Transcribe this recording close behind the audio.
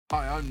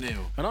Hi, I'm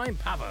Neil. And I'm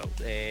Pavo.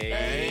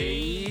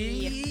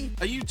 Hey.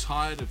 Are you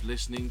tired of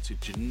listening to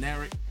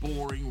generic,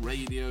 boring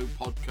radio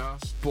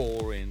podcasts?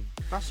 Boring.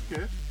 That's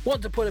good.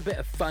 Want to put a bit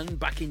of fun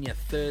back in your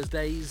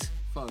Thursdays?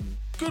 Fun.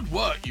 Good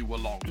work, you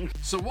Wallong.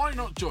 So why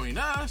not join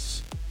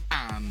us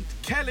and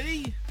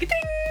Kelly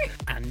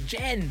And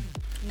Jen.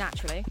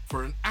 Naturally.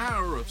 for an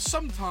hour of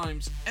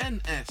sometimes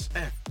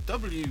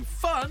NSFW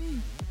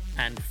fun?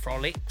 And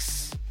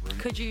Frolics.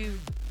 Could you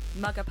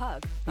mug a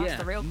pug? That's Yeah.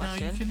 the real No,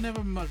 question. you can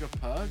never mug a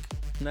pug.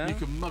 No? You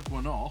can mug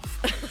one off.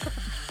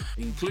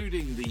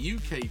 Including the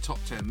UK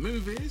top 10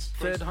 movies.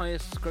 Third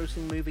highest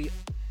grossing movie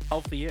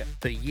of the year.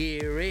 The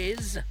year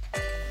is...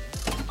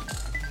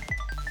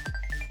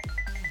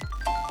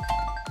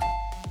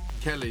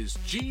 Kelly's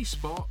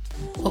G-Spot.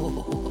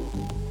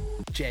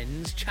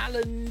 Jen's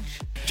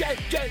Challenge. Jen,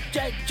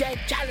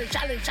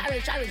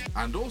 challenge.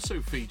 And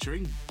also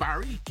featuring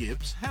Barry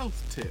Gibbs'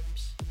 health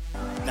tips.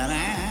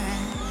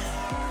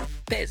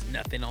 There's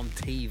nothing on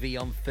TV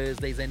on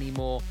Thursdays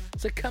anymore,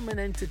 so come and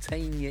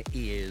entertain your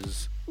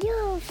ears.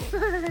 You're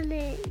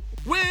funny.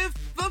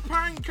 With the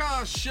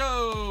Pancast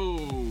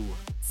Show!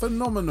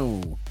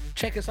 Phenomenal.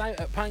 Check us out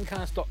at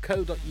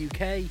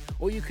pancast.co.uk,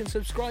 or you can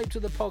subscribe to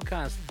the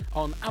podcast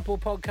on Apple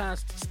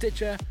Podcasts,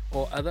 Stitcher,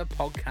 or other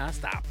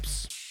podcast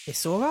apps.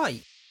 It's all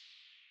right.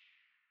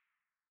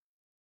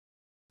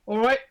 All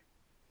right,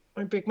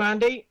 I'm Big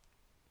Mandy.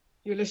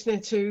 You're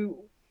listening to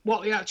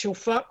What the Actual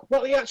Fuck?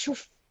 What the Actual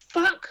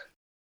Fuck?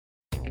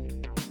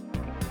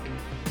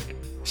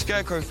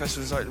 Scarecrow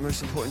Festival is like the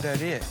most important day of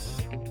the year.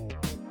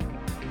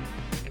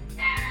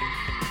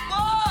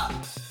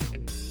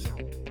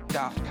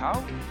 Daft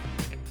Cow?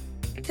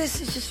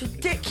 This is just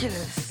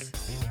ridiculous.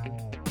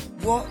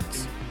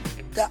 What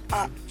the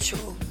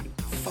actual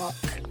fuck?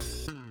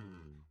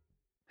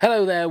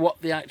 Hello there,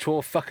 What the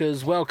Actual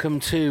Fuckers. Welcome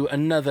to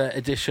another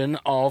edition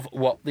of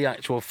What the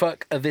Actual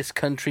Fuck, a This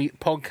Country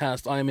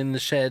podcast. I'm in the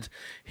shed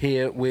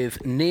here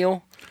with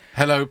Neil.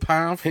 Hello,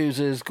 Pav. Who's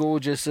as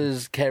gorgeous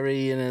as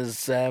Kerry and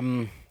as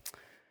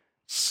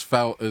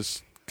Svelte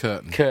as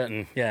curtain.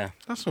 Curtin, yeah.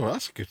 That's all right.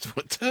 That's a good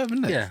term,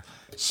 isn't it? Yeah.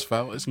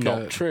 Svelte as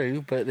curtain. Not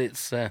true, but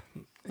it's How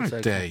okay.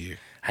 dare you?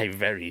 How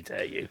very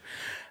dare you.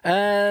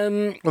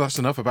 Well, that's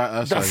enough about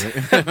us, I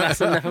think.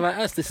 That's enough about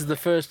us. This is the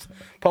first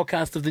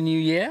podcast of the new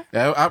year.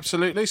 Yeah,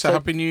 absolutely. So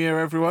Happy New Year,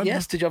 everyone.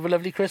 Yes, did you have a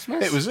lovely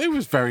Christmas? It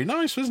was very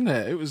nice, wasn't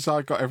it?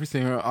 I got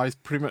everything I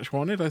pretty much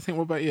wanted, I think.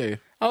 What about you?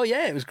 Oh,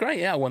 yeah, it was great.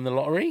 Yeah, I won the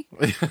lottery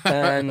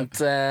and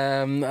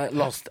I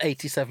lost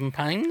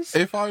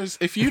 £87.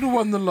 If you'd have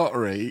won the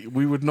lottery,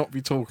 we would not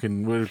be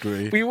talking, would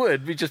we? We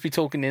would. We'd just be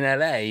talking in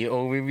LA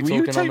or we'd be Will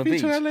you talking on take the me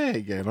beach. to LA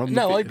again?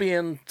 No, I'd be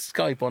on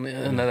Skype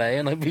in LA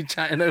and I'd be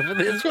chatting over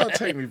this. You've got to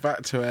take me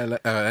back to LA.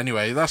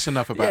 Anyway, that's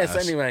enough about us.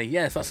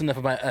 Yes, that's enough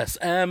about us.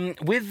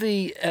 With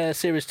the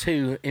Series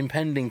 2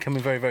 impending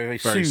coming very, very,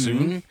 very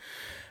soon.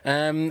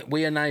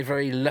 We are now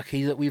very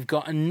lucky that we've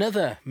got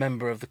another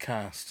member of the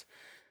cast.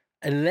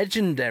 A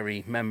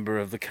legendary member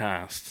of the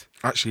cast.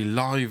 Actually,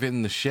 live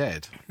in the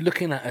shed.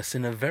 Looking at us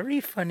in a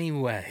very funny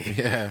way.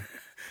 Yeah.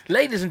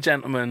 Ladies and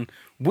gentlemen,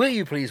 will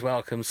you please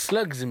welcome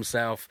Slugs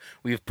himself?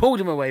 We've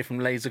pulled him away from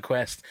Laser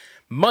Quest.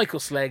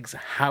 Michael Sleggs,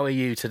 how are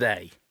you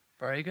today?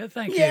 Very good,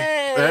 thank you.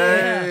 Yay!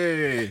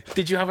 Hey!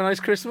 Did you have a nice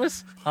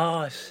Christmas?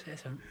 Oh, it's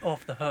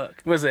off the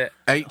hook. Was it?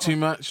 Ate too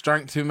much,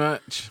 drank too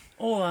much.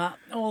 All that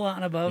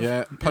and above.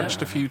 Yeah,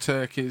 punched a few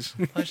turkeys.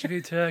 Punched a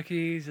few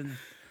turkeys and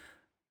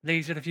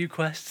leisure a few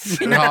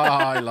quests.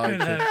 I like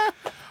it.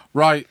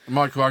 Right,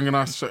 Michael, I'm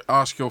going to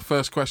ask your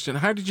first question.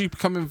 How did you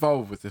become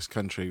involved with this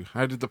country?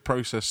 How did the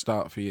process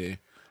start for you?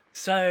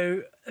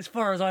 So, as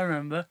far as I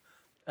remember,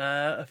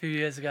 a few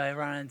years ago, I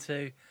ran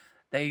into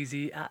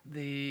Daisy at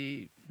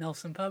the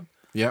Nelson pub.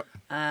 Yep.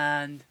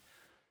 And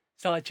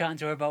started chatting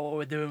to her about what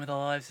we're doing with our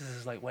lives. This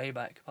is like way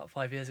back, about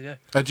 5 years ago.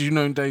 Had you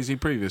known Daisy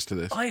previous to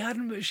this? I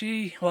hadn't, but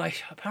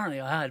apparently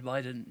I had, but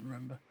I didn't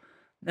remember.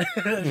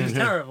 It was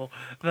terrible.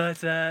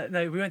 But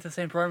no, we went to the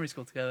same primary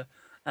school together.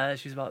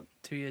 She was about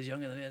 2 years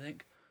younger than me, I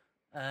think.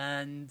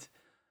 And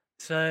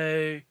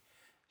so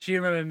she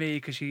remembered me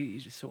because she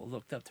just sort of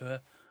looked up to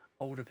her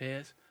older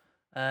peers.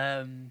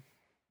 And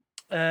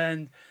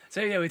so,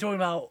 yeah, we were talking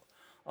about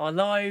our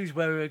lives,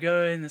 where we were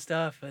going and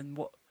stuff, and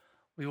what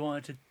we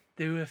wanted to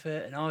do with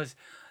it. And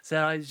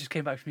I just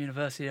came back from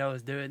university. I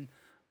was doing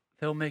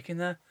filmmaking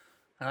there.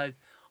 And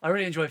I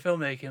really enjoy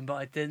filmmaking, but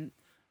I didn't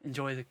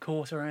enjoy the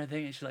course or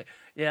anything. And she's like,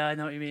 yeah, I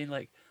know what you mean.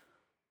 Like,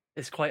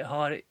 it's quite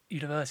hard at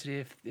university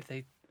if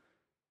they,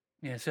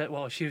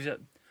 she was at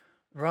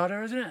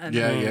RADA, isn't it? And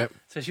yeah.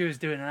 So she was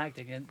doing an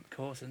acting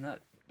course, and that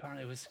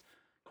apparently was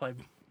quite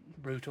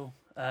brutal.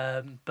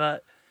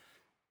 But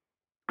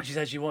she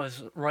said she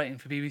was writing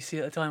for BBC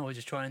at the time, or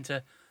just trying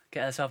to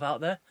get herself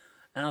out there.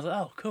 And I was like,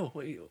 oh, cool.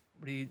 What are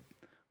you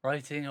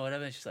writing or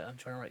whatever? And she's like, I'm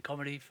trying to write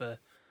comedy for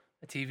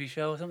a TV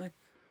show or something.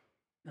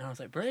 And I was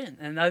like, brilliant.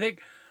 And I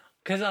think,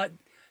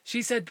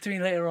 she said to me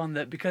later on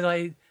that because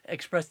I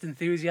expressed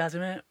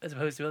enthusiasm in it, as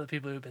opposed to other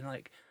people who've been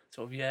like,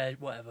 sort of, yeah,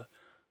 whatever,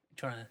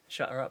 trying to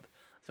shut her up,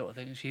 sort of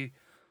thing. She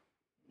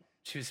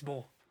was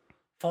more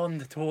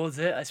fond towards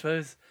it, I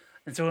suppose.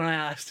 And so when I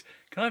asked,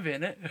 "Can I be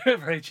in it?"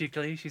 very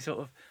cheekily, she sort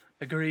of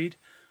agreed.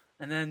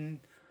 And then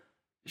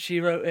she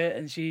wrote it,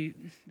 and she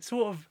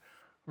sort of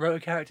wrote a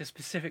character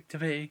specific to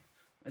me,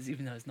 as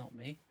even though it's not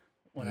me.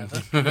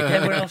 Whatever.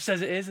 Everyone else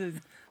says it is,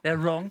 and they're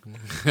wrong.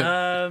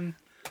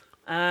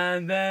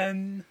 And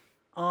then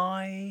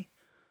I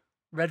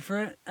read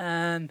for it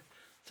and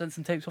sent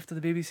some tapes off to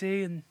the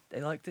BBC, and they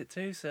liked it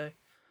too. So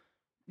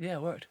yeah,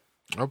 it worked.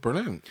 Oh,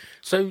 brilliant!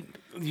 So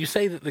you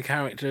say that the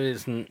character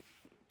isn't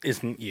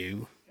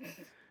you,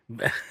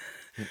 but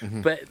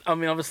I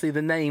mean, obviously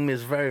the name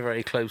is very,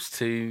 very close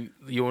to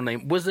your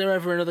name. Was there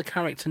ever another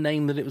character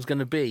name that it was going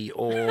to be,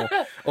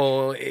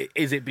 or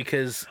is it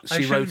because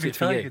she wrote it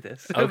for you?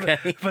 This,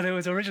 okay, but it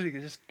was originally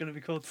just going to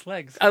be called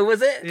Slugs. Oh,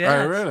 was it?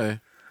 Yeah. Oh, really?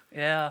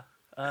 Yeah.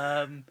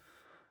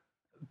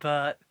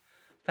 But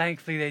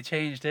thankfully they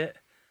changed it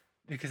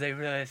because they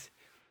realised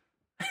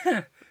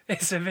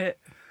it's a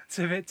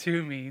bit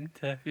too mean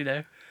to,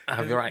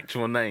 Have your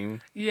actual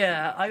name.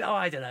 Yeah,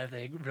 I don't know if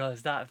they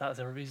realised that, if that was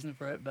a reason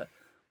for it, but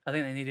I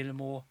think they needed a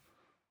more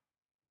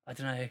of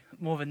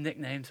a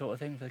nickname sort of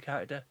thing for the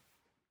character.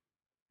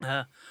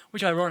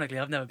 Which ironically,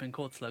 I've never been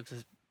called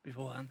Slugs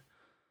beforehand.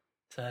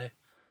 So,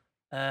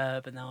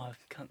 but now I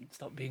can't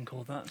stop being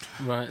called that.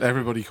 Right.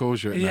 Everybody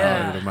calls you it now,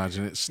 Yeah. I would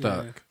imagine. It's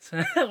stuck.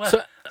 So,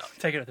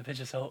 take it with a pinch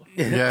of salt.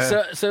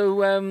 Yeah. So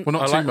Well, not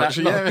I too like much.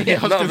 that. Yeah, Not, yeah,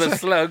 I was not gonna the say-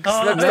 slugs.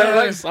 Oh, Slugs no. don't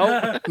like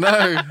salt.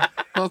 No,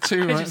 not too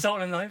Pinch much. of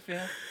salt and knife,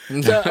 yeah.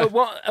 So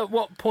at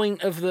what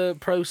point of the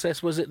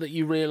process was it that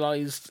you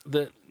realised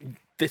that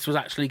this was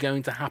actually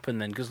going to happen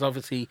then? Because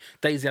obviously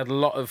Daisy had a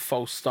lot of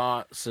false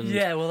starts. And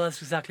Yeah, well,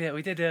 that's exactly it.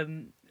 We did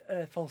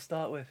a false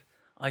start with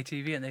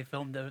ITV, and they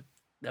filmed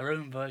their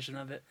own version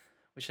of it,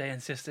 which they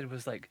insisted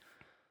was like,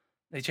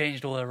 they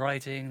changed all their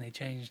writing, they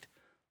changed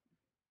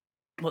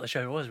what the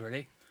show was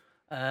really.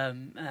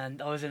 And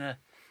I was in a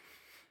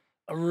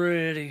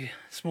really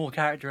small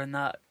character in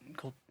that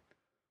called,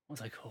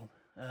 what's I called?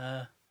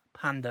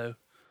 Pando.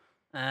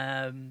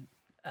 And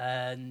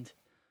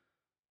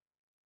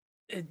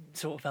it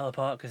sort of fell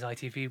apart because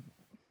ITV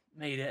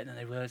made it, and then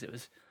they realised it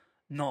was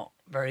not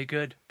very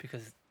good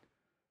because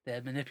they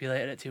had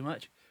manipulated it too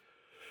much.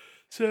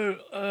 So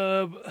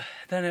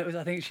then it was,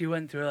 I think she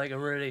went through like a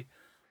really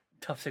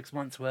tough 6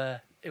 months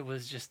where it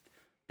was just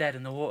dead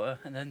in the water,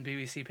 and then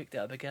BBC picked it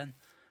up again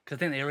because I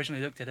think they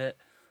originally looked at it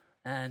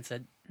and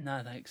said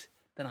no thanks.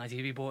 Then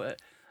ITV bought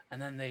it,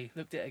 and then they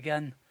looked at it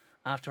again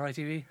after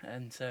ITV,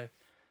 and so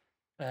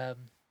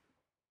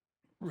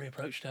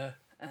reapproached her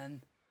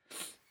and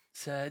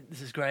said,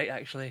 "This is great,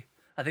 actually."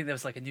 I think there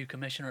was like a new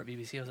commissioner at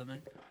BBC or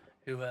something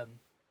who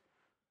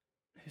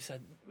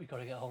said, "We got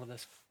to get hold of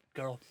this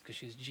girl because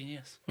she's a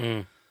genius."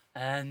 Mm.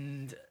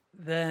 And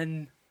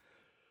then,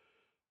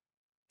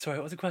 sorry,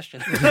 what was the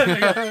question?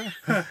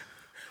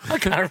 I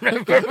can't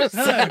remember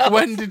myself.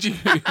 When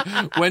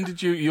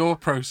did you your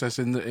process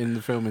in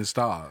the filming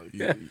start?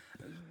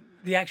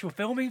 The actual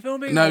filming?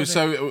 No, Or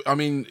so I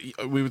mean,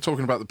 we were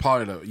talking about the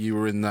pilot. You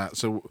were in that.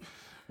 So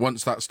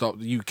once that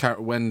stopped,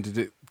 when did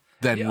it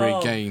then Yeah, oh.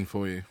 regain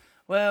for you?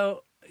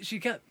 Well, she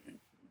kept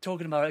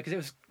talking about it because it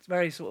was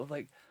very sort of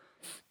like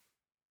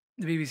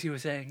the BBC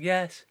was saying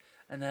yes,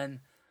 and then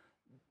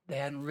they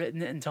hadn't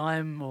written it in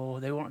time, or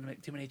they wanted to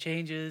make too many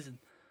changes, and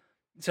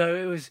so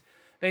it was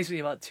basically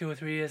about 2 or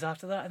 3 years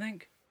after that, I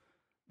think.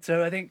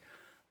 So I think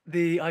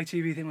the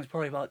ITV thing was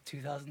probably about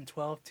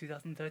 2012,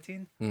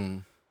 2013.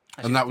 Mm.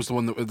 And that was the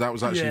one that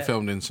was actually Yeah.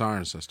 filmed in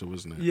Cirencester,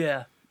 wasn't it?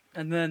 Yeah,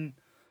 and then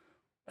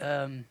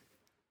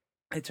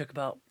it took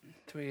about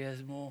 3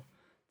 years more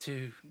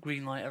to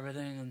greenlight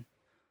everything and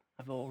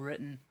have it all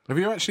written. Have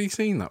you actually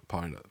seen that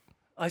pilot?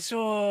 I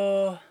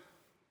saw.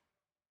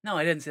 No,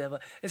 I didn't see that,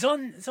 but it's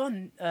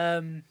on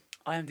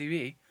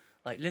IMDb,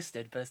 like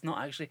listed, but it's not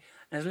actually.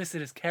 And it's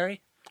listed as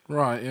Kerry,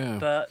 Right, yeah.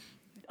 but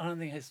I don't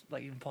think it's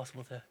like even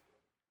possible to.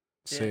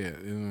 See it,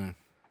 yeah.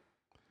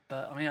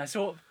 But I mean, I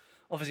saw,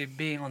 obviously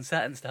being on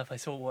set and stuff, I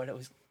saw what it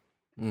was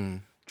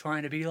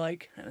trying to be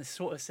like, and it's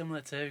sort of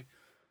similar to,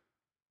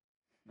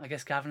 I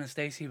guess, Gavin and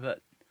Stacey,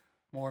 but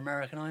more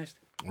Americanized.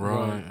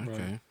 Right, Right,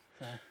 okay.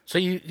 So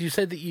you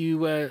said that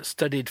you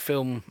studied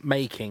film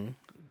making.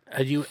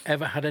 Had you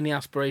ever had any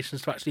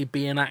aspirations to actually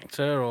be an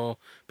actor or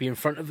be in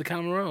front of the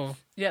camera? Or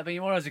Yeah, but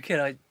when I was a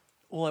kid,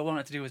 all I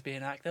wanted to do was be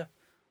an actor,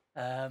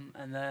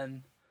 and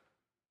then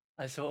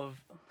I sort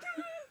of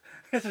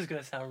this is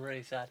going to sound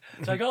really sad.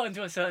 So I got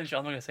into a certain show.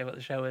 I'm not going to say what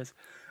the show is,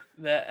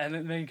 and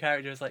the main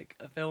character is like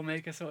a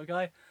filmmaker sort of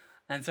guy,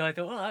 and so I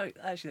thought, well, that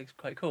actually looks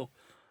quite cool.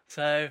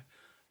 So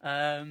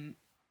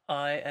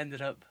I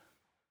ended up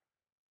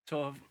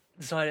sort of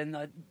deciding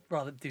I'd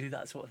rather do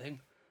that sort of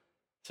thing.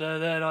 So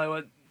then I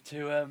went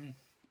to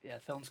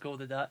film school,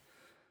 did that,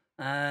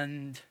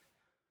 and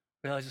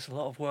realised it's a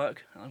lot of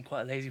work. I'm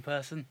quite a lazy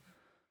person,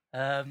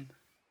 and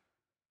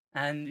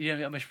you don't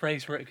get much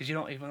praise for it because you're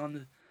not even on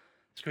the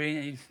screen,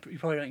 and you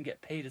probably don't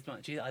get paid as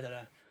much either. I don't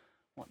know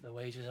what the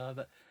wages are,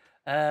 but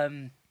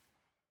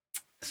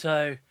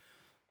so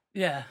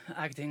yeah,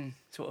 acting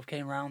sort of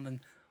came around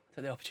and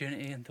took the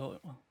opportunity and thought,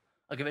 well,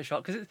 I'll give it a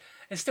shot because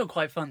it's still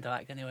quite fun to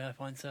act anyway. I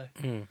find so.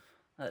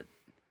 It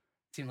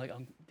seems like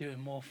I'm doing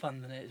more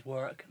fun than it is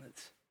work, and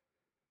it's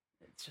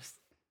just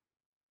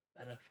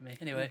better for me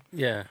anyway.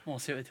 Yeah, more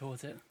suited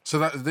towards it.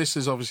 So this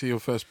is obviously your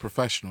first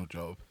professional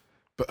job,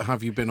 but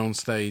have you been on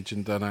stage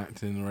and done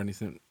acting or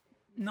anything?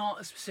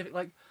 Not a specific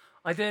like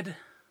I did.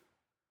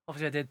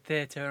 Obviously, I did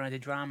theatre and I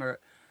did drama at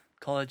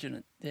college and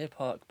at Deer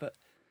Park, but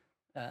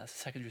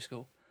secondary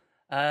school.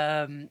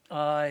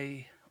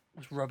 I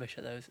was rubbish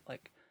at those.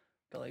 Like,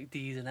 got like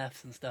D's and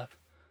F's and stuff.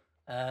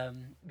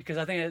 Because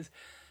I think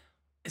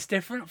it's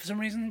different for some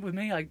reason with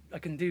me. I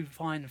can do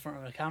fine in front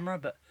of a camera,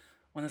 but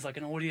when there's like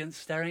an audience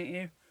staring at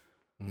you,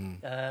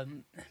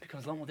 it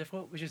becomes a lot more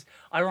difficult. Which is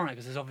ironic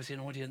because there's obviously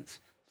an audience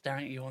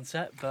staring at you on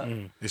set, but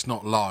it's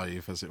not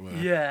live, as it were.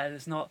 Yeah,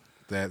 it's not.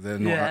 They're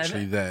not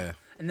actually there,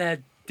 and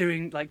they're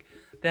doing like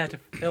there to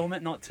film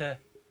it, not to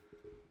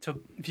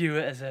view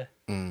it as a.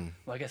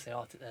 Well, I guess they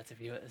are there to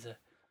view it as a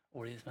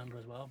audience member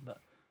as well, but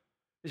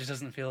it just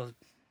doesn't feel as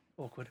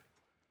awkward.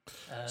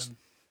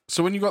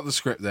 So when you got the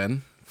script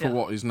then for Yeah.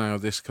 what is now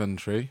This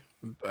Country,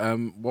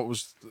 when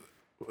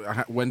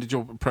did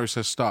your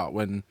process start?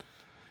 When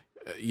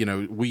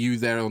were you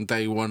there on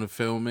day one of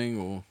filming,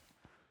 or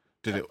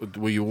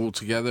were you all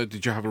together?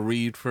 Did you have a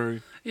read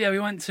through? Yeah, we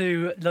went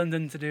to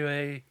London to do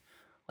a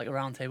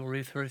round table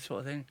read through sort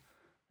of thing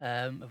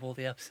of all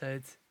the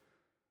episodes.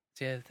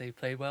 So yeah, they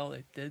played well.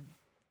 They did.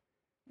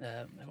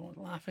 Everyone was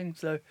laughing,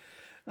 so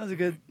that was a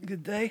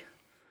good day.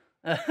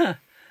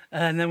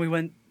 And then we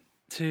went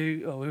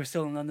we were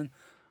still in London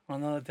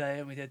on another day,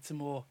 and we did some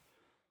more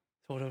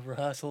sort of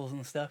rehearsals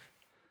and stuff.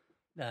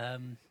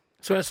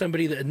 So as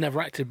somebody that had never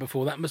acted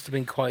before, that must have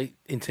been quite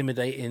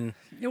intimidating.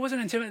 It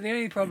wasn't intimidating. The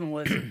only problem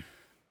was,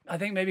 I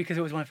think maybe because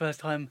it was my first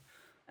time,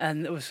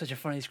 and it was such a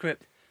funny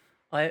script.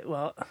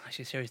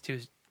 Actually, series 2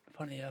 is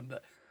funnier,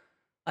 but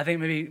I think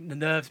maybe the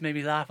nerves made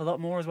me laugh a lot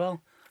more as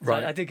well. So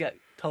Right. I did get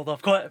told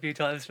off quite a few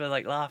times for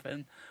like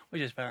laughing,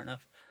 which is fair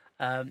enough,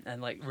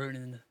 and like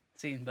ruining the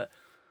scene. But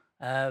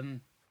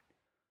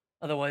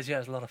otherwise, yeah, it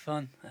was a lot of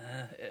fun.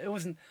 I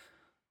wasn't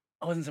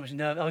so much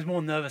nervous. I was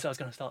more nervous I was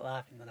going to start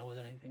laughing than I was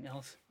anything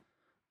else.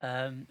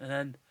 And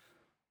then,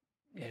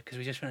 yeah, because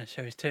we just finished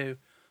series 2,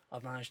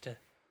 I've managed to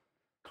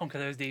conquer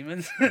those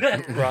demons.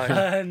 Right.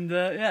 And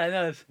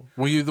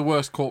Were you the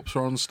worst corpse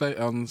on set?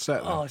 Then?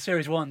 Oh,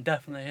 series 1,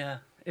 definitely, yeah.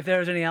 If there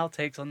was any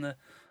outtakes on the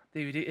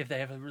DVD, if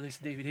they ever release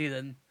a DVD,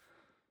 then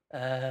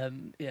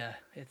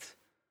it's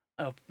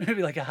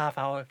maybe like a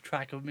half-hour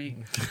track of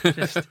me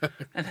just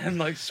and then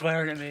like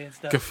swearing at me and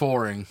stuff.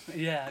 Guffawing.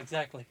 Yeah,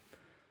 exactly.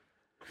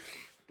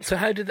 So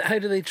how do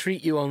they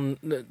treat you on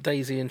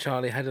Daisy and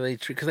Charlie? How do they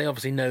treat? Because they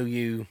obviously know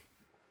you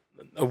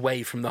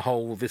away from the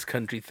whole This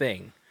Country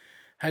thing.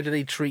 How do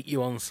they treat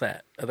you on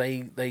set? Are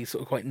they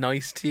sort of quite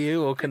nice to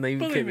you, or can they?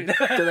 Believe me.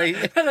 Do they?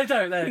 No, they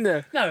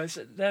don't. No.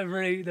 They're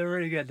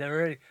really good. They're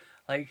really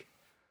like.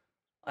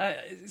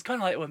 It's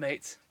kind of like we're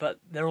mates, but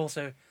they're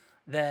also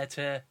there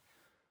to.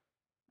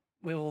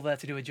 We're all there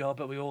to do a job,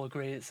 but we all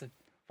agree it's a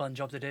fun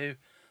job to do.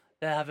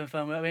 They're having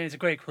fun. I mean, it's a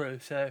great crew,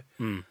 so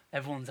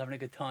everyone's having a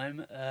good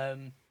time.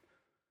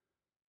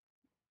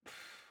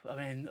 I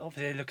mean,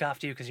 obviously they look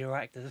after you because you're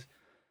actors,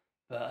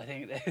 but I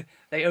think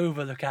they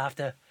over look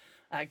after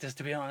actors,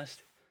 to be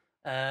honest.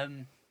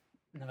 Never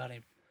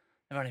had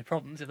any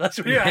problems, if that's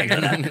what you're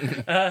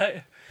acting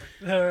at.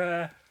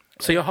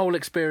 So your whole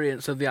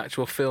experience of the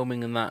actual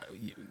filming and that,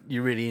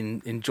 you really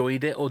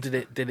enjoyed it, or did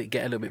it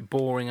get a little bit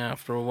boring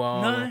after a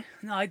while?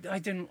 No, I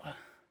didn't.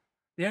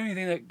 The only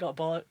thing that got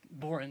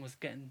boring was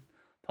getting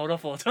told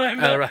off all the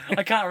time. Oh, right.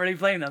 I can't really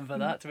blame them for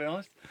that, to be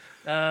honest.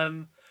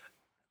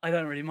 I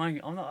don't really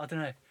mind. I don't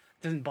know. It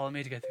doesn't bother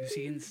me to go through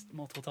scenes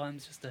multiple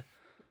times just to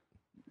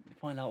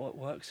find out what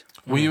works.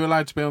 Were you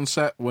allowed to be on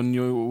set when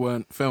you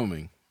weren't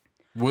filming?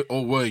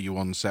 Or were you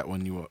on set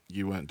when you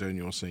weren't doing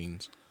your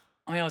scenes?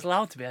 I mean, I was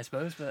allowed to be, I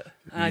suppose, but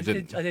I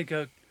did go,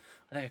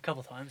 I think, a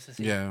couple of times to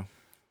see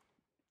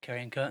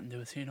Kerry and Curtin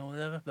do a scene or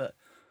whatever. But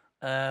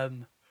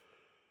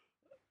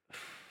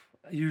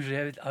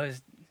usually I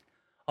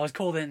was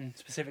called in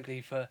specifically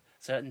for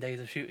certain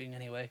days of shooting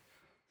anyway,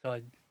 so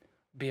I'd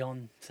be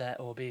on set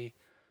or be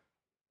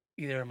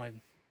either in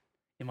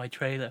my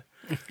trailer.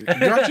 You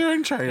had your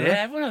own trailer? Yeah,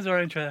 everyone has their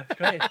own trailer. It's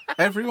great.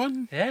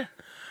 Everyone? Yeah.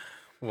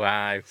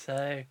 Wow.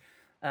 So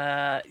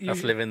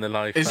That's living the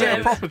life. Is it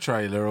a proper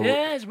trailer? Or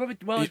yeah, it's proper.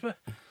 Well, it's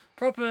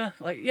proper.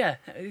 Like, yeah,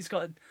 it's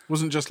got.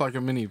 Wasn't just like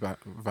a mini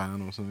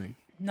van or something.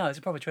 No, it's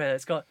a proper trailer.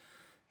 It's got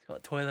a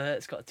toilet.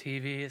 It's got a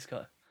TV. It's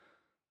got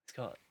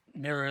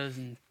mirrors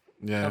and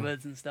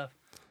cupboards and stuff.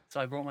 So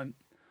I brought my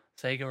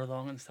Sega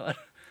along and started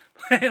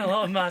playing a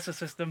lot of Master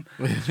System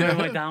during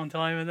my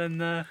downtime, and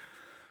then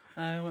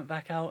I went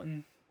back out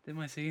and did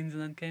my scenes,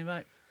 and then came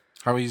back.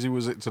 How easy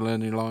was it to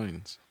learn your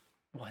lines?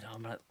 Well, I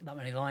don't have that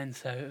many lines,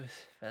 so it was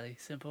fairly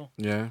simple.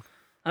 Yeah.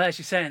 I'm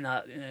actually saying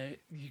that,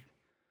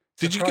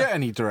 Did you get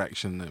any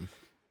direction then?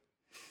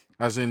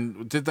 As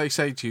in, did they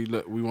say to you,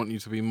 look, we want you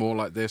to be more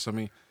like this? I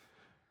mean...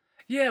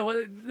 Yeah,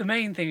 well, the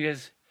main thing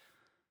is,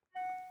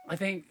 I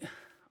think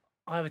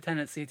I have a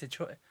tendency to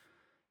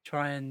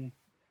try and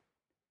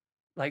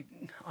like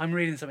I'm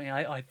reading something,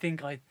 I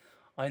think I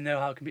know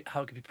how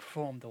it can be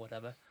performed or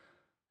whatever.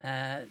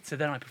 So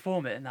then I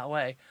perform it in that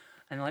way,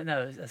 and like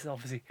no, that's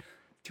obviously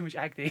too much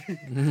acting.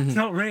 It's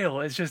not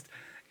real. It's just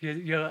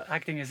you're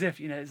acting as if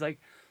It's like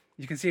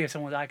you can see if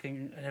someone's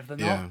acting and if they're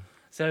not.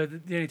 So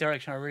the only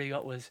direction I really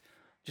got was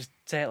just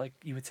say it like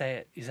you would say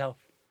it yourself.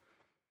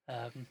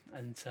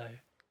 And so.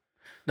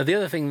 Now the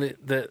other thing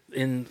that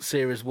in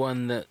Series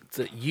 1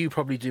 that you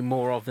probably do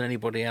more of than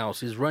anybody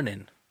else is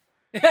running.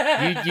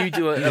 You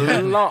do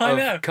a lot of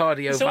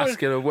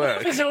cardiovascular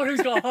work. For someone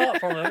who's got a heart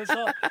problem, it's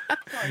not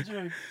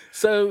true.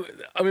 So,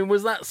 I mean,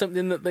 was that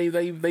something that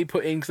they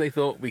put in because they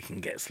thought we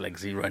can get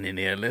Slugsy running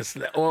here?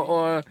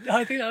 Or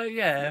I think,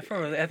 yeah,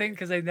 probably. I think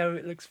because they know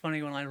it looks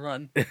funny when I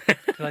run,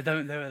 because I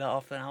don't do it that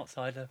often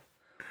outside of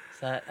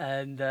set.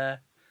 And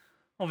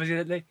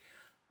obviously,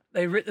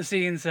 they writ the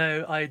scene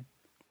so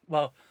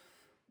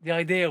the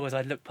idea was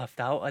I'd look puffed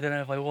out. I don't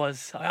know if I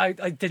was. I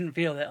didn't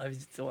feel it. I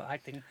was sort of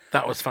acting.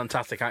 That was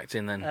fantastic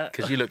acting then,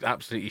 because you looked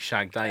absolutely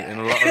shagged out in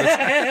a lot of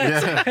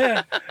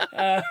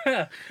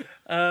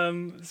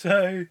this. So,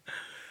 I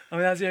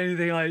mean, that's the only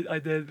thing I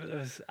did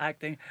was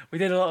acting. We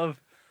did a lot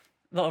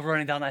of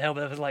running down that hill,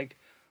 but it was like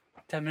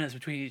 10 minutes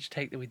between each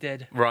take that we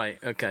did. Right.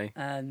 Okay.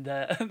 And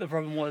the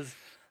problem was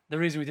the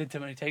reason we did too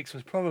many takes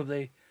was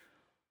probably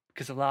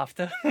because of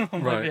laughter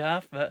on my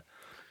behalf, but.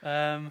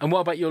 And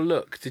what about your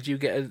look? Did you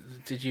get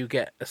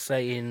a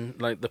say in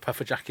like the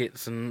puffer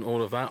jackets and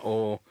all of that,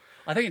 or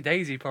I think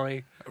Daisy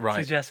probably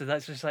suggested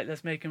that's just like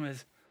let's make him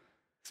as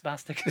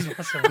spastic as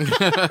possible.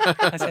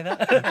 I say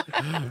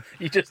that.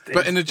 You just did.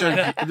 But in a joke,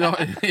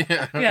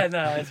 yeah,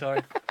 no,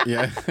 sorry.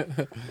 Yeah.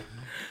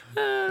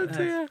 Oh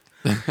dear.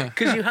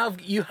 Because you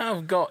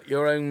have got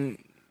your own,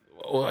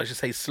 or I should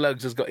say,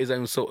 Slugs has got his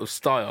own sort of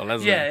style,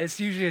 hasn't he? Yeah, it's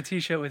usually a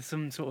T-shirt with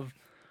some sort of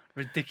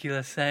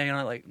ridiculous saying on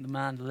it, like the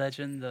man, the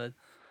legend, or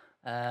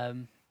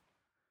in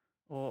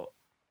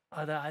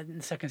the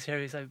second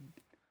series I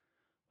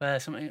wear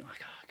something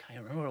like I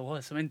can't remember what it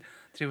was, something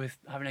to do with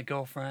having a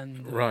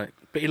girlfriend. Right,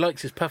 but he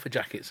likes his puffer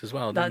jackets as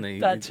well, doesn't he?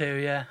 That too,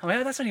 yeah. I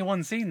mean, that's only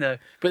one scene though.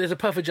 But there's a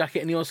puffer jacket,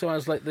 and he also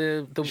has like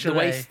the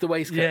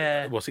waist.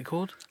 Yeah. What's it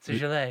called? It's a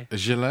gilet. A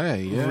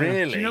gilet, yeah.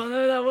 Really? Do you not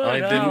know that word? I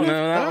didn't know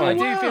that one. I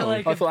do feel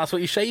like I thought that's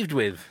what you shaved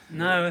with.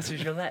 No, it's a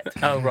Gillette.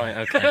 Oh right,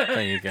 okay.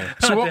 There you go.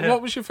 So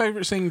what was your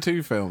favourite scene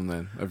to film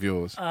then of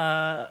yours?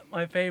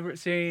 My favourite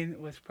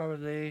scene was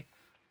probably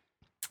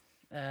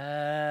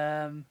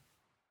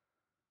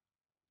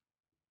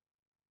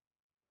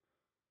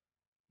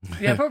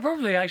yeah,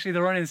 probably actually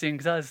the running scene,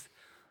 because that was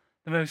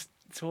the most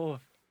sort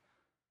of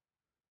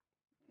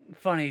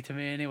funny to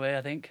me anyway,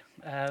 I think.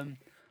 The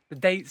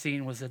date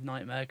scene was a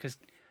nightmare because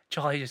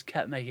Charlie just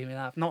kept making me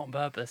laugh, not on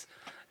purpose.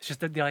 It's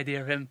just the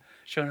idea of him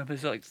showing up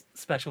as like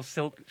special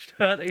silk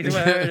shirt that he's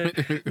wearing.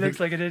 He looks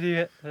like an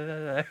idiot.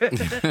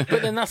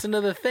 But then that's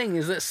another thing,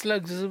 is that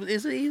Slugs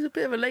he's a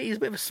bit of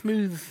a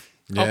smooth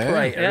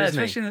operator, yeah, isn't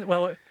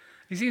especially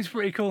he seems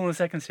pretty cool in the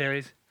second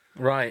series.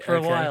 Right, for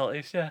a while at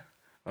least, yeah.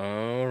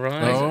 Oh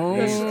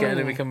right, he's going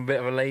to become a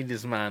bit of a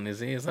ladies' man, is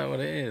he? Is that what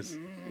it is?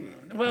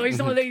 Well, he's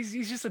not.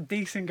 He's just a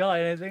decent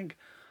guy, I think.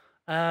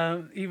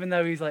 Even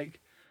though he's like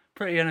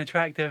pretty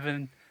unattractive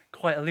and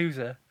quite a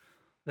loser,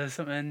 there's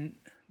something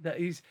that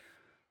he's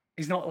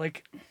not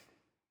like.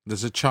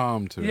 There's a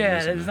charm to him. Yeah,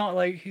 isn't he's there? not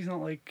like.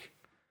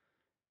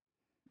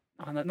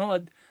 I don't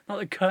know, not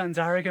like Curtin's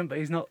arrogant, but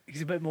he's a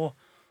bit more.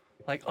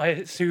 Like, I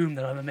assume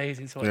that I'm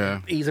amazing, sort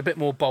of. He's a bit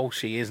more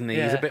bolshy, isn't he?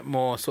 Yeah. He's a bit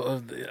more sort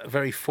of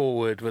very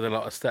forward with a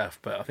lot of stuff,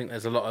 but I think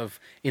there's a lot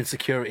of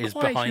insecurities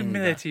Quite behind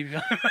humility.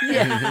 that.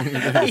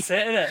 Yeah, that's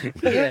it,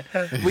 isn't it?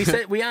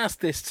 Yeah. We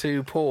asked this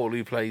to Paul,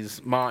 who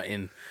plays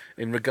Martin,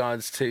 in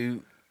regards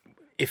to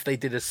if they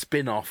did a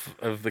spin-off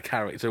of the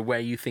character,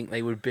 where you think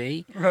they would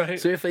be. Right.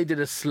 So if they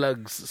did a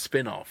Slugs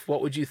spin-off,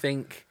 what would you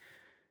think?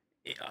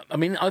 I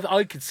mean,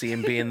 I could see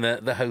him being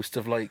the host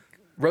of, like,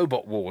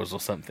 Robot Wars or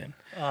something.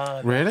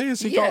 Really?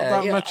 Has he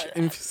got that much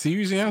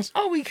enthusiasm?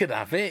 Oh, we could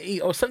have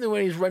it. Or something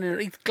where he's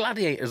running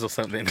gladiators or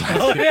something.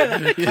 Oh, yeah.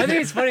 I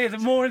think it's funny. The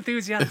more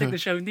enthusiastic the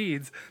show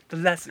needs, the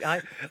less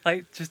I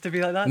like just to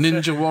be like that.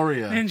 Ninja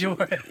Warrior. Ninja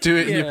Warrior. Do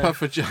it in your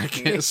puffer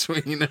jacket,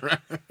 swinging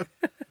around.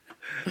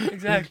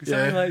 Exactly.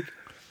 Something like,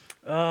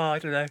 I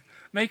don't know.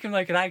 Make him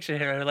like an action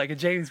hero, like a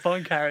James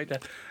Bond character.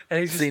 And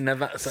he's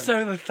just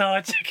so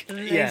lethargic and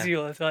lazy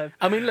all the time.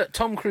 I mean, look,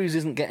 Tom Cruise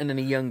isn't getting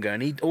any younger,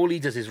 and all he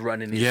does is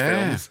run in his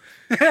films.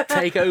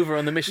 Take over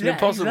on the Mission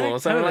Impossible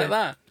or something like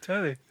that.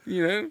 Totally.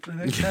 You know?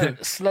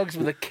 Slugs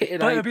with a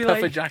kitted But out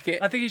puffer jacket.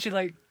 I think he should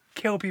like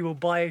kill people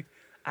by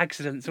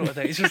accident, sort of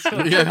thing. He's just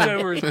sort of comes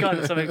over his gun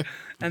or something,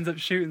 ends up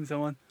shooting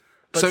someone,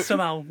 but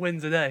somehow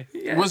wins the day.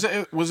 Yeah. Was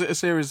it a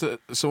series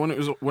that? So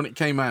when it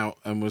came out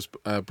and was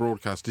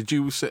broadcast, did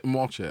you sit and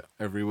watch it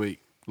every week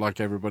like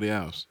everybody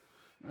else?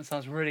 That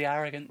sounds really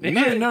arrogant. No,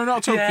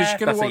 not at all, because you're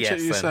going to watch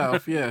it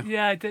yourself. Yeah.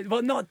 Yeah, I did.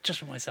 Well, not just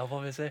for myself,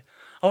 obviously.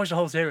 I watched the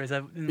whole series.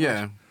 I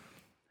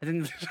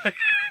didn't.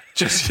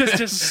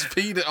 Just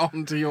feed it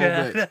on to your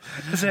bit.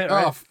 That's it,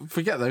 right?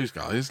 Forget those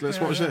guys. Let's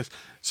watch this.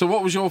 So,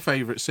 what was your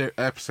favourite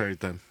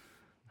episode then?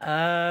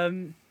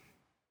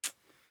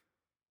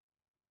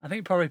 I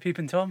think probably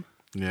Peeping Tom.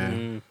 Yeah.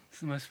 It's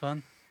the most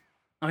fun.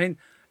 I mean,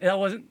 that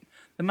wasn't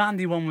the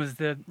Mandy one was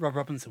the Rob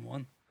Robinson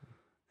one.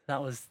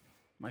 That was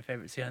my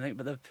favourite scene, I think.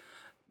 But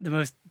the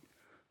most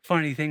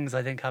funny things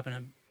I think happen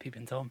in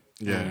Peeping Tom.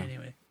 Yeah.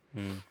 Anyway,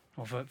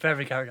 or for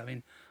every character, I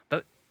mean,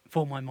 but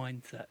for my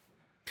mindset.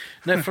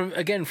 No,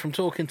 from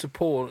talking to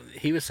Paul,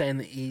 he was saying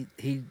that he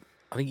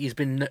I think he's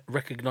been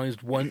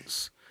recognised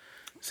once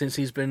since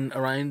he's been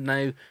around.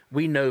 Now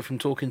we know from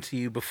talking to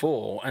you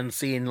before and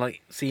seeing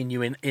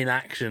you in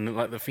action at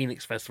like the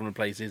Phoenix Festival and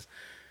places,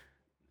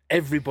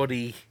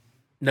 everybody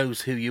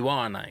knows who you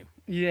are now.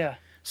 Yeah.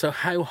 So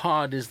how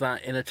hard is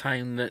that in a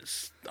town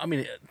that's? I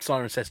mean,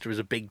 Cirencester is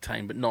a big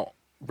town, but not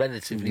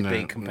relatively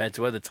big compared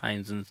to other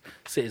towns and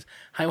cities.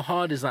 How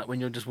hard is that when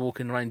you're just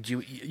walking around?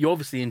 You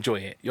obviously enjoy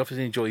it. You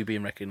obviously enjoy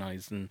being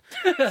recognised and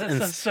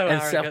That's so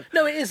arrogant.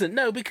 No, it isn't.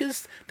 No,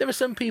 because there are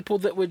some people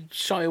that would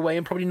shy away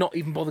and probably not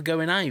even bother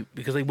going out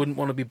because they wouldn't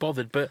want to be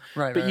bothered. But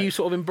you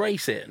sort of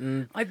embrace it.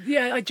 And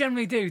I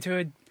generally do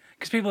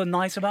because people are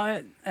nice about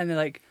it and they're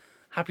like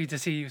happy to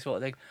see you sort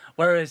of thing.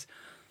 Whereas,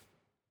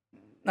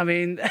 I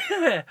mean,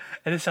 and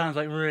it sounds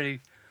like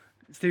really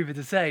stupid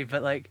to say,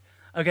 but like,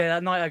 okay,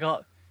 that night I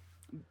got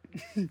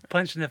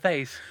punched in the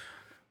face.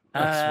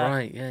 That's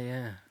right.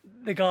 Yeah.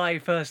 The guy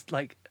first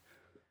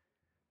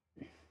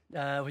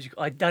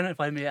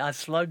identified me as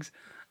Slugs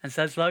and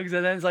said Slugs,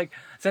 and then it's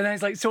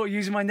like sort of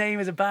using my name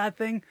as a bad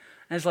thing,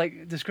 and it's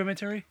like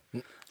discriminatory.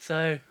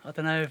 So I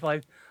don't know if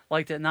I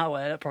liked it in that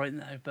way. I probably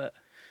no, but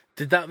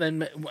did that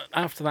then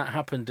after that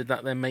happened? Did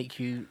that then make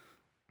you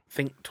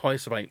think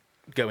twice about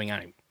going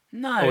out?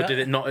 No. Or did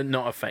it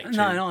not affect you?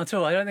 No, not at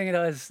all. I don't think it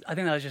was. I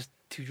think that was just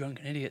two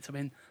drunken idiots. I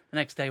mean, the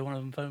next day one of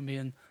them phoned me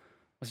and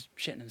was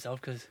shitting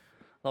himself because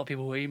a lot of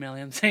people were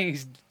emailing him saying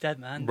he's dead,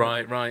 man.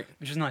 Right.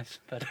 Which is nice.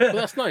 But well,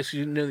 that's nice.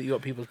 You know that you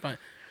got people's back.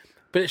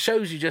 But it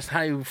shows you just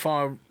how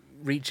far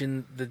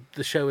reaching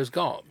the show has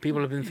got. People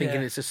have been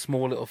thinking it's a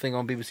small little thing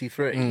on BBC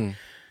Three.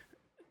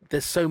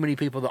 There's so many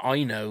people that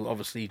I know,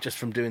 obviously, just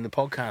from doing the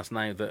podcast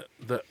now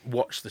that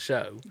watch the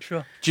show.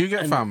 Sure. Do you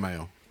get fan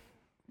mail?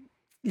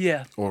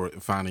 Yeah. Or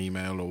fan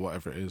email or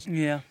whatever it is?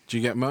 Yeah. Do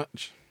you get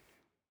much?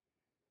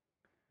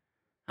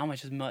 How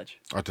much is much?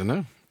 I don't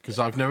know, because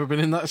I've never been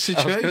in that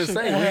situation. I was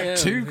gonna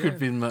say, Two could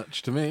be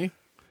much to me.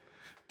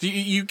 Do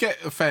you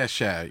get a fair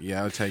share?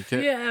 Yeah, I take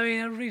it. Yeah, I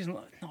mean, a reason,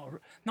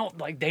 not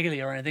like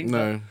daily or anything.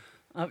 No.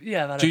 But,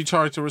 do you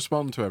try to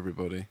respond to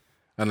everybody?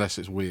 Unless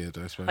it's weird,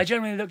 I suppose. I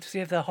generally look to see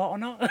if they're hot or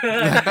not.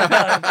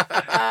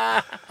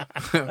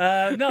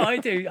 No, I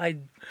do. I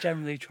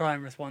generally try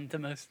and respond to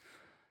most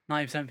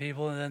 90%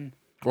 people, and then.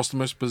 What's the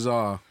most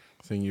bizarre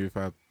thing you've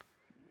had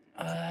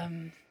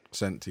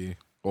sent to you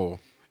or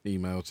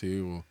emailed to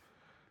you? Or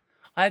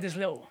I had this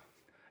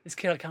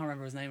kid, I can't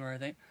remember his name or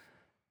anything,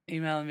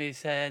 emailing me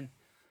saying,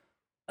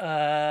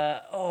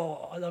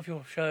 "Oh, I love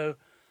your show.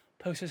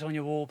 Post this on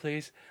your wall,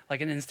 please,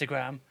 like an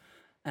Instagram."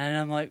 And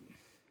I'm like,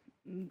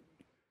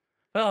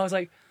 well, I was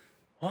like,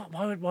 what?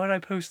 Why would I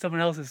post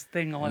someone else's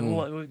thing on my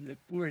wall? It would look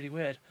really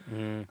weird.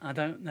 I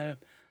don't know.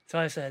 So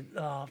I said,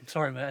 "Oh, I'm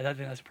sorry, mate. I don't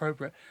think that's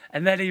appropriate."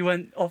 And then he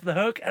went off the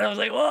hook, and I was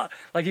like, "What?"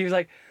 Like he was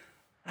like,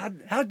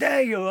 "How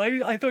dare you?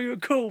 I thought you were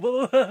cool."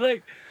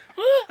 Like,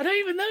 what? I don't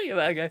even know you.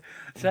 Okay.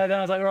 So then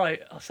I was like,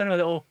 "Right, I'll send him a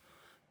little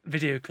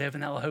video clip,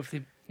 and that will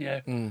hopefully,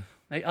 like,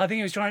 I think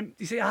he was trying.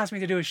 You see, he asked me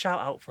to do a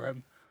shout out for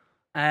him,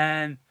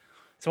 and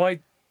so I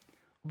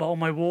put on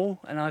my wall,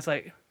 and I was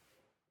like,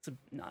 it's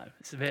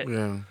a bit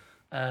weird.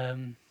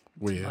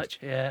 too much,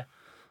 yeah."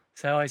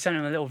 So I sent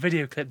him a little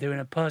video clip doing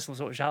a personal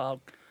sort of shout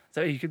out.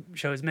 So he could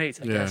show his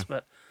mates, I guess,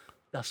 but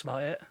that's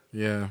about it.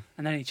 Yeah.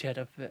 And then he cheered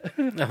up a bit.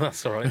 No,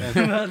 that's all right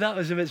then. Well, that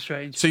was a bit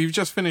strange. So you've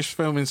just finished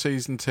filming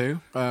season 2,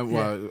 a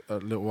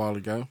little while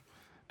ago.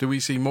 Do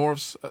we see more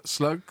of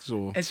Slugs?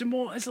 Or It's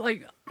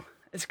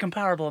a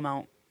comparable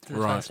amount to the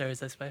first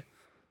series, I suppose.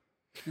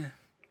 Yeah.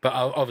 But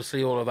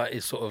obviously all of that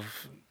is sort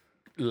of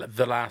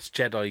The Last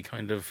Jedi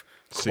kind of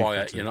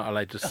quiet. Secretive. You're not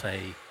allowed to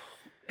say...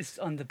 It's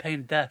under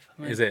pain of death.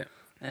 I mean, Is it?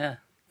 Yeah.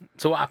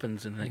 So what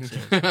happens in the next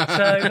series?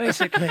 So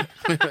basically,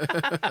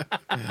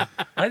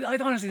 I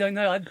honestly don't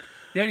know.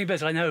 The only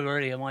bits I know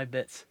really are my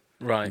bits.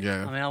 Right.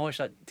 Yeah. I mean, I watched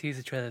that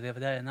teaser trailer the other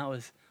day, and that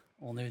was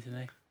all new to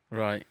me.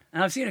 Right.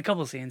 And I've seen a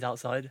couple of scenes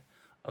outside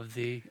of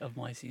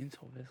my scenes,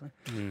 obviously,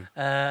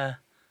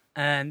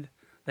 and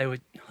they were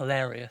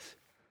hilarious.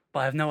 But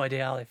I have no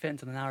idea how they fit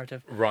into the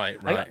narrative. Right.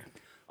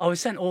 I was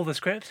sent all the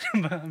scripts,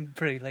 but I'm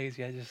pretty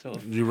lazy. I just sort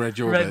of you read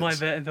my bits.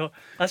 bit and thought,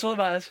 that's all that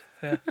matters.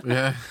 Yeah.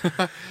 Yeah.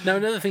 Now,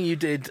 another thing you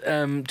did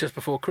just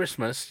before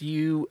Christmas,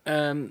 you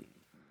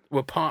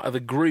were part of the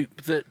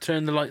group that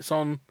turned the lights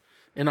on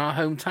in our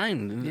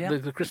hometown, Yeah.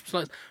 the Christmas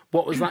lights.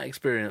 What was that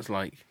experience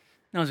like?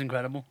 That was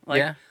incredible.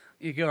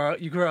 You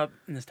grew up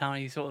in this town,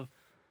 and you sort of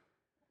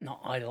not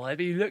idolize,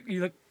 but you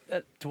look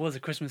towards the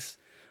Christmas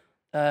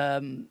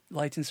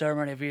lighting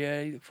ceremony every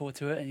year. You look forward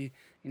to it, and you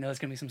know there's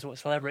going to be some sort of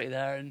celebrity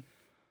there. And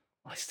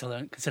I still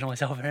don't consider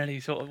myself in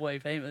any sort of way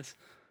famous,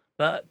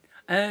 but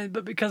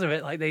because of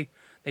it, like they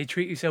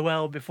treat you so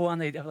well beforehand.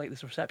 They have like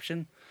this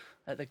reception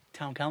at the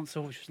town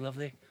council, which was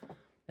lovely.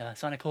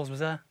 Santa Claus was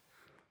there,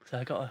 so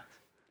I got a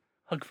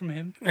hug from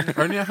him.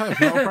 Only a hug,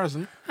 not a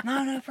present.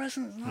 No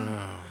presents. No.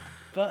 Oh.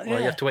 But Well,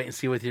 you have to wait and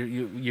see whether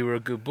you were a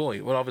good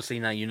boy. Well, obviously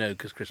now you know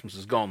because Christmas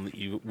is gone that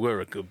you were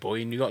a good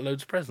boy and you got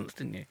loads of presents,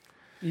 didn't you?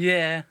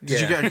 Yeah.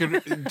 Did you get a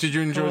good? Did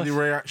you enjoy the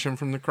reaction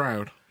from the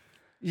crowd?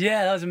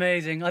 Yeah, that was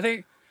amazing. I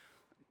think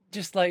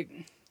just like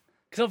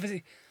because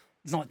obviously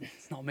it's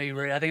not me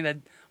really. I think they're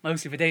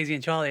mostly for Daisy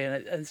and Charlie,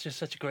 and it's just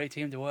such a great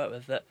team to work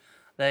with that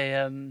they.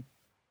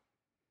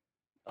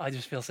 I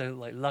just feel so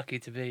like lucky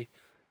to be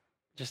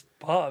just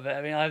part of it.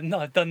 I mean,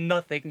 I've done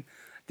nothing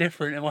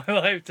different in my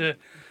life to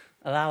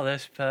allow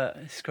this, but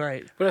it's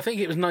great. But I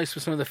think it was nice for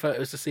some of the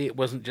photos to see it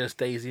wasn't just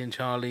Daisy and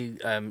Charlie.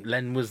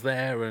 Len was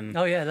there, and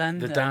Len,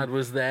 the dad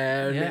was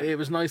there, and yeah. it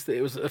was nice that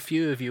it was a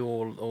few of you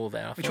all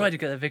there. We tried to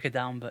get the vicar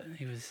down, but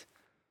he was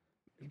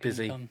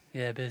busy.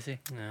 Yeah, busy.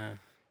 Yeah,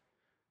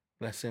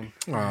 bless him.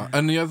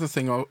 And the other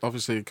thing,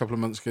 obviously, a couple of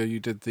months ago, you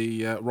did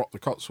the Rock the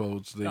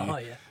Cotswolds. Oh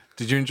yeah,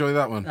 did you enjoy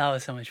that one? that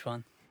was so much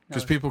fun.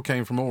 Because people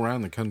came from all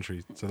around the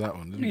country to that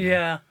one, didn't they?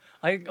 Yeah,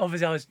 I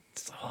don't know.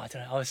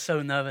 I was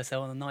so nervous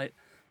though on the night.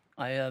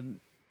 I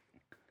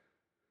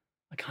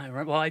can't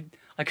remember. Well,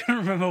 I couldn't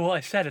remember what I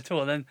said at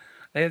all. And then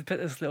they had put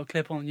this little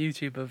clip on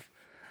YouTube of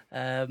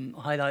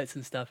highlights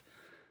and stuff,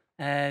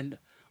 and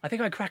I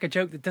think I crack a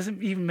joke that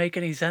doesn't even make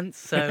any sense.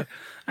 So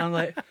I'm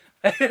like,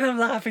 I'm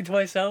laughing to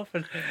myself,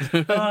 and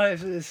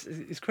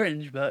it's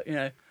cringe. But you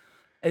know,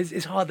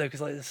 it's hard though because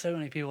like there's so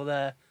many people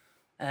there,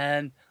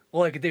 and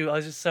all I could do, I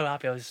was just so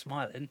happy. I was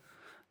smiling,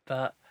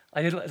 but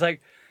I did. It's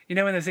like you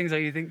know when there's things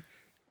like you think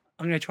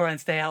I'm going to try and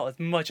stay out as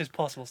much as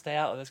possible. Stay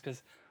out of this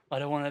because I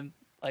don't want to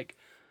like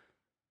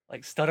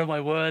stutter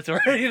my words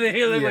or anything.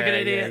 Look like an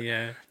idiot.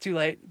 Yeah. Too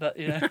late, but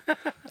you know.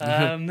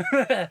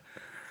 But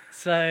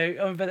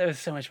it was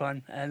so much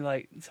fun and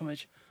like so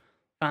much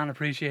fan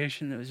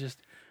appreciation. It was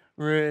just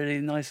really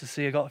nice to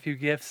see. I got a few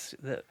gifts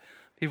that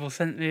people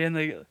sent me, and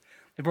they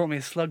brought me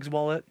a Slugs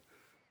wallet.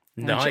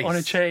 Nice. On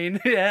a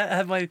chain. Yeah, I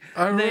had my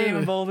name really?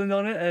 emboldened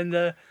on it and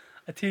a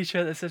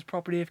T-shirt that says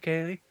 "Property of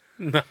Kaylee."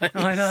 Nice.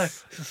 I know.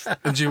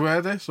 Did you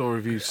wear this, or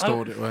have you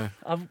stored it where?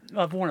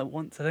 I've worn it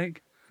once, I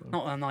think.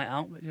 Not on a night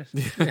out, but just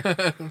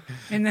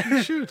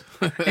You should.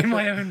 in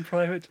my own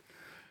private.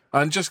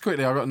 And just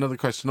quickly, I've got another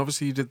question.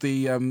 Obviously, you did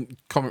the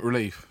Comic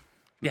Relief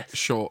Yes.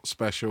 short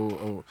special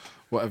or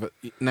whatever.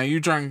 Now, you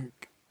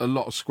drank a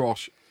lot of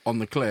squash on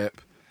the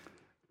clip.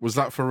 Was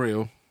that for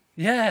real?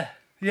 Yeah.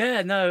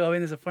 No, I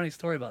mean, there's a funny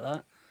story about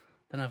that.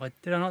 Don't know if I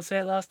did. I not say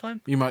it last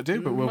time. You might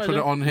do, but we'll Might put do.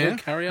 it on here. We'll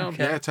carry on.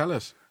 Yeah, tell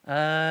us.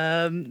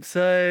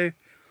 So,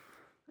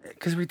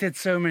 because we did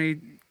so many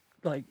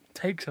like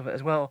takes of it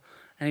as well,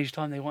 and each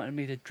time they wanted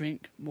me to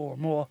drink more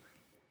and more.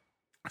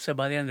 So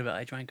by the end of it,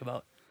 I drank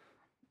about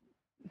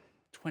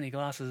 20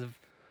 glasses of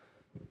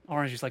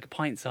orange juice, like a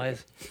pint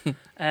size,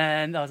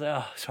 and I was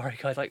like, "Oh, sorry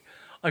guys, like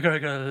I gotta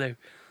go to the loo."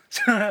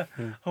 So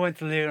I went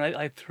to the loo and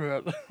I threw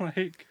up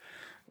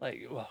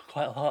well,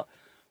 quite a lot,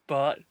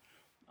 but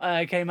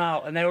I came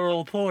out and they were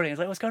all applauding. It's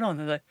like, "What's going on?"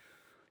 They're like,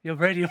 "Your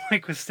radio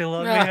mic was still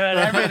on. We heard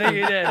everything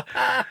you did."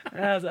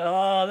 And I was like,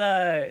 "Oh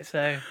no!"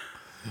 So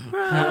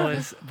that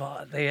was,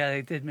 but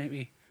they did make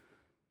me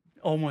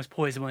almost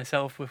poison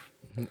myself with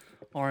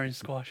orange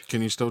squash.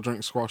 Can you still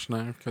drink squash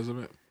now because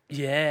of it?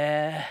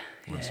 Yeah.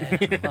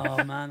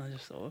 Oh man, I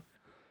just thought.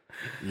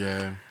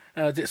 Yeah.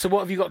 So what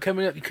have you got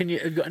coming up? Have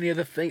you got any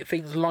other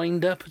things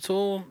lined up at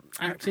all,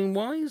 acting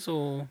wise,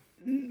 or?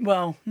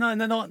 Well, no,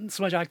 not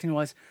so much acting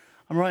wise.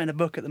 I'm writing a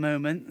book at the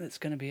moment that's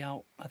going to be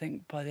out, I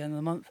think, by the end of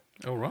the month.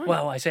 All right.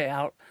 Well, I say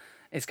out,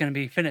 it's going to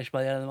be finished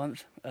by the end of the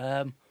month,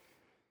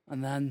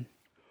 and then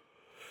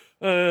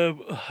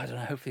I don't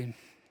know. Hopefully,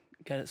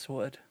 get it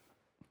sorted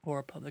for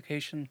a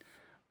publication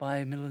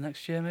by middle of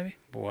next year, maybe.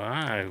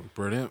 Wow.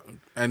 Brilliant.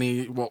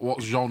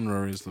 What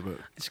genre is the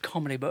book? It's a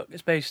comedy book.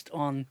 It's based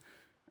on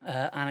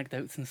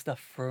anecdotes and stuff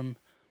from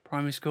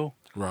primary school.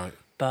 Right.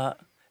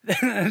 But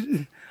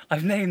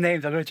I've named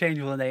names. I'm going to change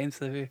all the names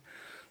so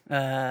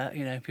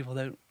people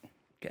don't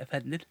get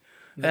offended.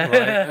 Right.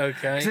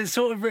 Okay. 'Cause it's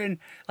sort of written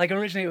like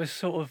originally. It was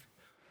sort of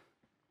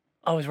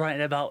I was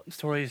writing about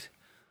stories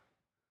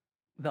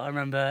that I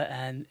remember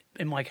and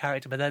in my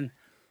character, but then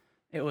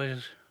it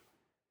was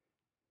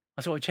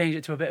I sort of changed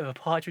it to a bit of a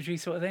partridge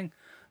sort of thing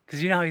because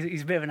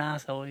he's a bit of an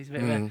asshole. He's a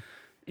bit of an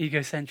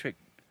egocentric,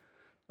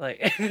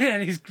 like,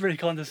 and he's really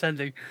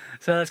condescending.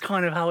 So that's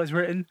kind of how it's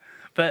written.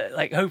 But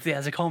like, hopefully,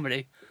 as a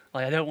comedy,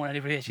 like I don't want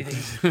anybody actually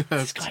thinking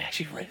this guy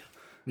actually real.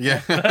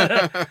 Yeah.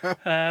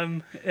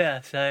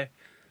 Yeah. So,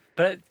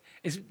 but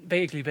it's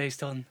basically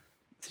based on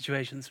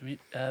situations from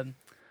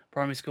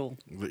primary school.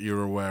 That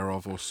you're aware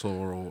of or saw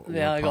or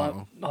Yeah, were part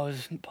of. I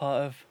was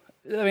part of.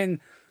 I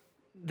mean,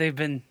 they've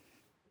been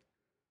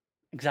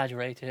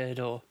exaggerated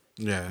or.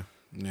 Yeah.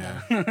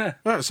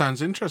 Well, it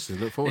sounds interesting.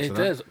 Look forward to It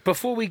that. does.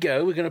 Before we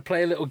go, we're going to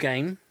play a little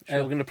game.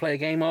 We're going to play a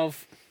game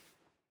of.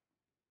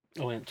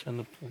 Oh, I didn't turn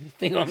the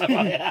thing on.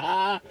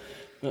 That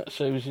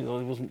shows you that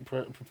I wasn't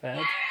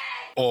prepared.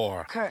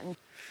 Or. Curtain.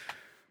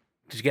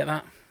 Did you get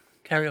that?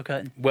 Carry or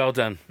curtain? Well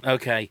done.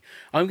 Okay.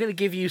 I'm going to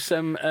give you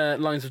some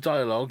lines of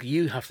dialogue.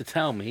 You have to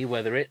tell me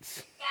whether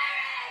it's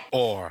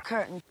or.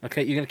 Curtain.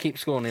 Okay, you're going to keep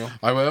score, Neil.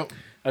 I will.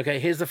 Okay,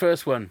 here's the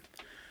first one.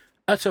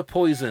 Utter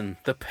poison,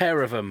 the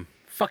pair of them.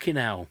 Fucking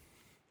hell.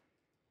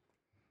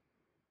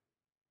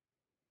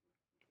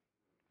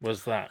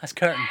 Was that? That's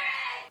curtain.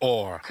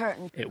 Or.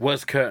 Curtain. It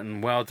was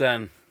curtain. Well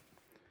done.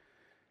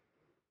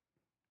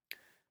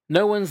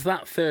 No one's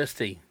that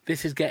thirsty.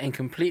 This is getting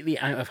completely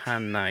out of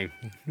hand now.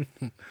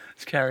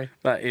 It's Carry.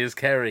 That is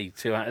Kerry.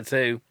 2 out of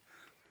 2.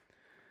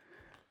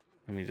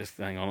 Let me just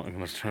hang on. I'm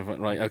going to try to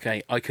right.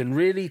 Okay, I can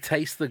really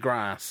taste the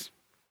grass.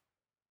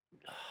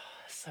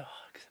 That's so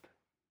hard.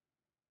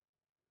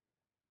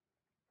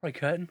 Right,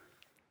 curtain.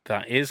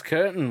 That is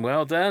curtain.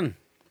 Well done.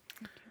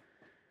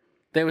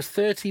 There was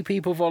 30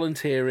 people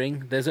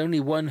volunteering. There's only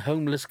one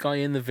homeless guy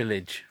in the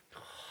village.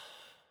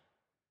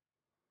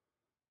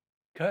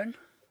 Curtain.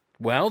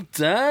 Well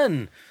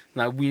done.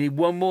 Now we need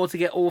one more to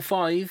get all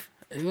 5.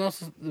 Who else?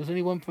 There was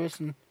only one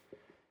person.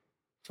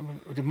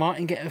 Did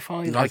Martin get a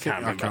 5? I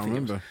can't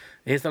remember.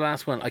 Here's the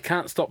last one. I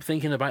can't stop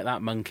thinking about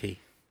that monkey.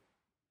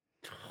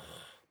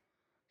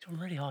 Some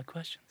really hard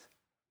questions.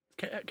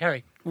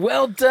 Carry.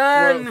 Well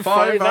done. Well,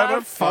 5 out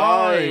of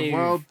 5.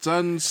 Well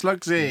done,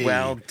 Slugsy.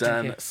 Well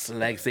done,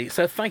 Slegsy.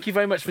 So thank you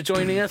very much for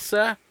joining us,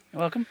 sir. You're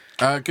welcome.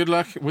 Good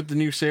luck with the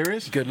new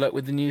series. Good luck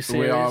with the new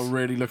series. We are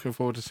really looking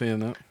forward to seeing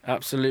that.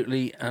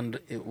 Absolutely, and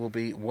it will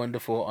be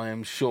wonderful, I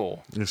am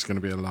sure. It's going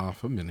to be a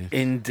laugh a minute.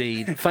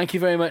 Indeed. Thank you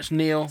very much,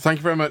 Neil. Thank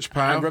you very much,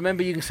 pal. And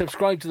remember, you can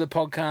subscribe to the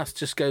podcast.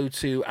 Just go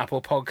to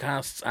Apple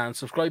Podcasts and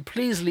subscribe.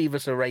 Please leave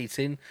us a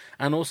rating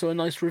and also a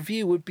nice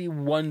review would be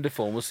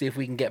wonderful. We'll see if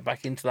we can get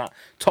back into that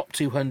top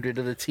 200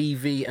 of the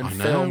TV and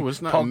film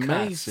wasn't that podcasts.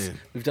 amazing?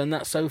 We've done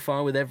that so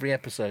far with every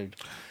episode.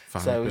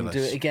 Fabulous. So we can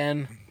do it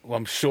again. Well,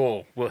 I'm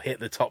sure we'll hit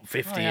the top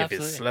 50 if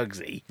it's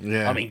absolutely. Slugsy.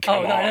 Yeah. I mean,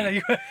 come on.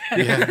 No.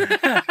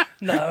 Yeah.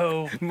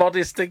 No.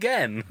 Modest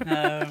again.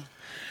 No.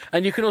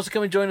 And you can also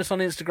come and join us on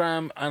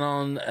Instagram and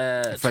on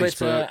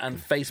Twitter and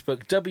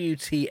Facebook,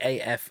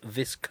 WTAF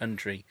This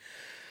Country.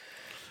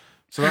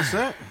 So that's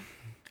it.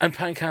 And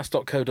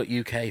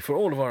pancast.co.uk for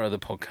all of our other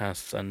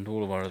podcasts and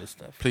all of our other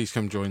stuff. Please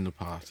come join the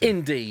party.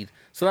 Indeed.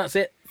 So that's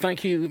it.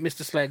 Thank you,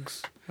 Mr.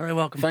 Slegs. Very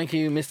welcome. Thank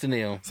you, Mr.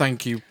 Neil.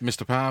 Thank you,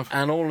 Mr. Pav.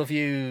 And all of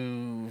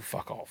you,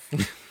 fuck off.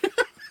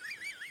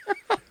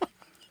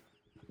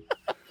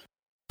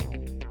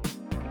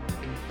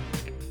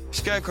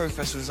 Scarecrow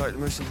Festival is like the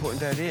most important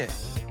day of the year.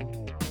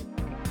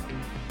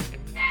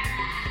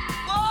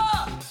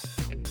 What?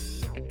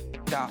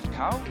 Daft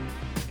cow?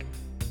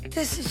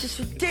 This is just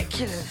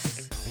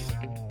ridiculous.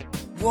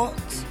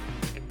 What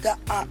the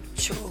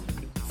actual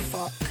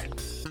fuck?